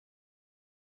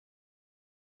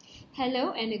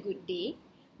Hello and a good day.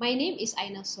 My name is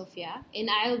Aina Sofea and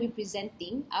I will be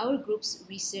presenting our group's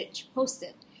research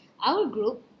poster. Our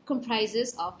group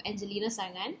comprises of Angelina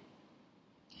Sangan,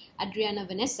 Adriana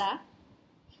Vanessa,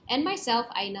 and myself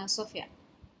Aina Sofea.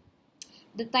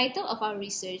 The title of our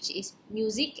research is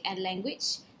Music and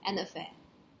Language and Affair.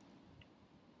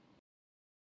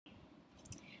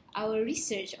 Our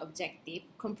research objective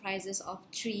comprises of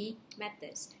three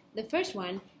methods. The first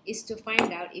one is to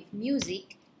find out if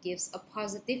music gives a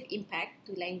positive impact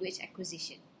to language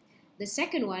acquisition. The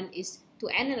second one is to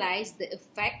analyze the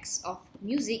effects of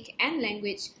music and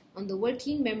language on the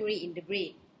working memory in the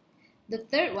brain. The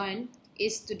third one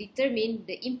is to determine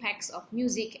the impacts of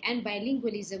music and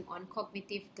bilingualism on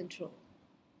cognitive control.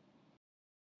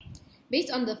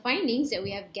 Based on the findings that we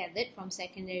have gathered from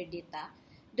secondary data,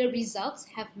 the results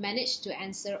have managed to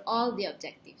answer all the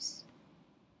objectives.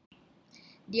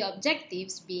 The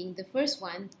objectives being the first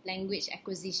one, language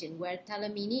acquisition, where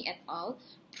Talamini et al.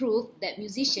 Proved that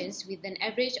musicians with an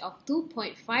average of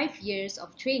 2.5 years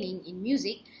of training in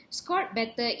music scored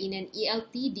better in an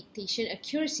ELT dictation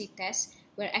accuracy test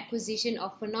where acquisition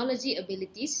of phonology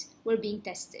abilities were being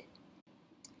tested.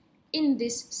 In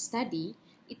this study,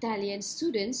 Italian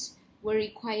students were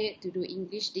required to do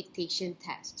English dictation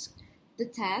tasks. The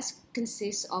task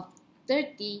consists of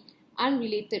 30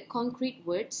 unrelated concrete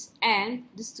words, and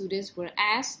the students were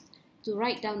asked to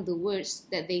write down the words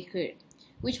that they heard,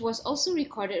 which was also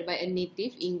recorded by a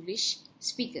native English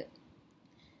speaker.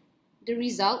 The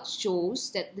result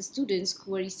shows that the students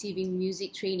who were receiving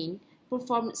music training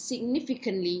performed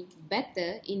significantly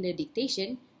better in the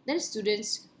dictation than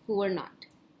students who were not.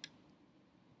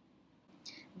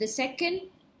 The second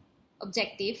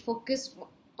objective focused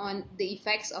on the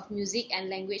effects of music and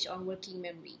language on working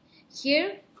memory.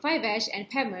 Here, Fiveash and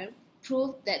Pammer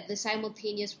proved that the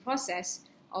simultaneous process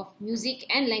of music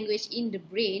and language in the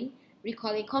brain,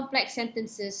 recalling complex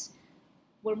sentences,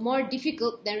 were more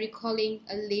difficult than recalling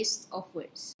a list of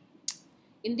words.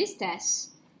 In this test,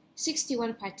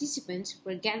 61 participants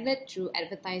were gathered through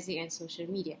advertising and social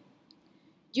media.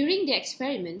 During the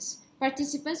experiments,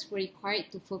 participants were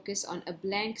required to focus on a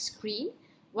blank screen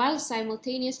while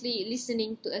simultaneously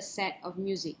listening to a set of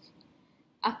music.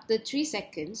 After 3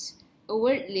 seconds, a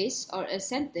word list or a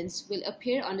sentence will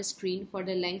appear on the screen for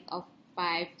the length of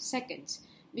 5 seconds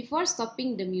before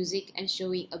stopping the music and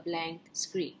showing a blank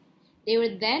screen. They were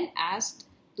then asked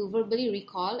to verbally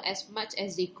recall as much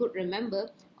as they could remember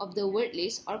of the word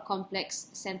list or complex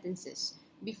sentences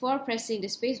before pressing the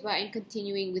spacebar and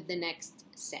continuing with the next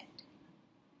set.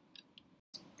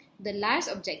 The last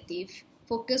objective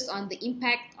focused on the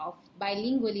impact of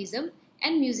bilingualism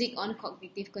and music on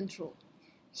cognitive control.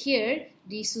 Here,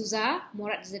 D'Souza,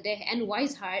 Moratzadeh, and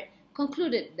Weishart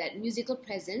concluded that musical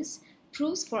presence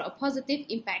proves for a positive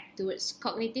impact towards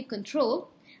cognitive control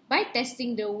by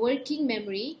testing the working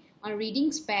memory on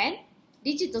reading span,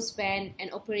 digital span,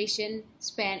 and operation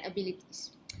span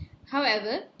abilities.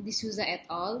 However, D'Souza et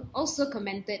al. Also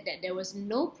commented that there was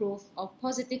no proof of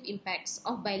positive impacts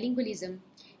of bilingualism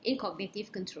in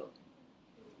cognitive control.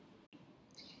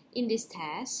 In this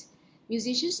task,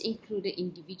 musicians included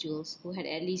individuals who had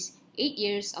at least 8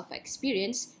 years of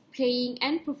experience playing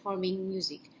and performing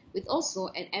music, with also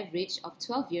an average of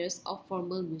 12 years of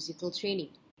formal musical training.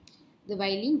 The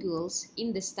bilinguals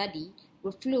in the study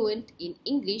were fluent in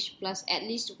English plus at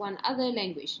least one other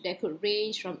language that could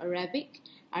range from Arabic,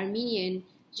 Armenian,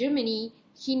 German,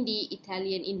 Hindi,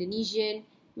 Italian, Indonesian,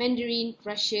 Mandarin,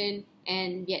 Russian,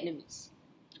 and Vietnamese.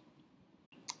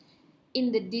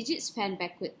 In the digit span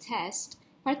backward test,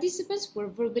 participants were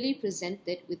verbally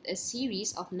presented with a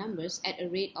series of numbers at a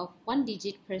rate of 1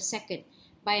 digit per second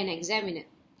by an examiner,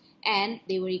 and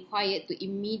they were required to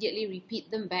immediately repeat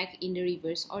them back in the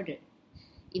reverse order.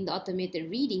 In the automated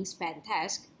reading span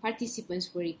task, participants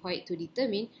were required to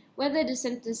determine whether the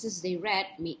sentences they read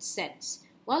made sense,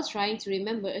 while trying to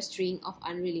remember a string of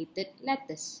unrelated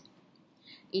letters.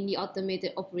 In the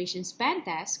automated operation span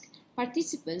task,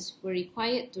 participants were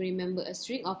required to remember a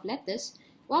string of letters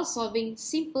while solving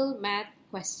simple math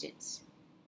questions.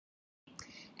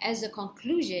 As a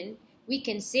conclusion, we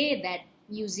can say that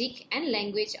music and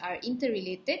language are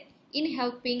interrelated in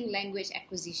helping language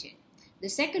acquisition. The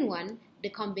second one, the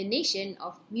combination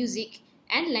of music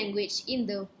and language in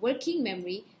the working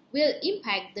memory, will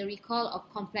impact the recall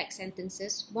of complex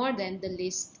sentences more than the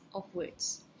list of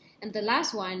words. And the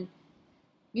last one,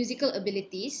 musical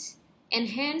abilities,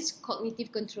 enhance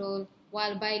cognitive control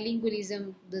while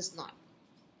bilingualism does not.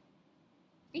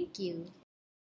 Thank you.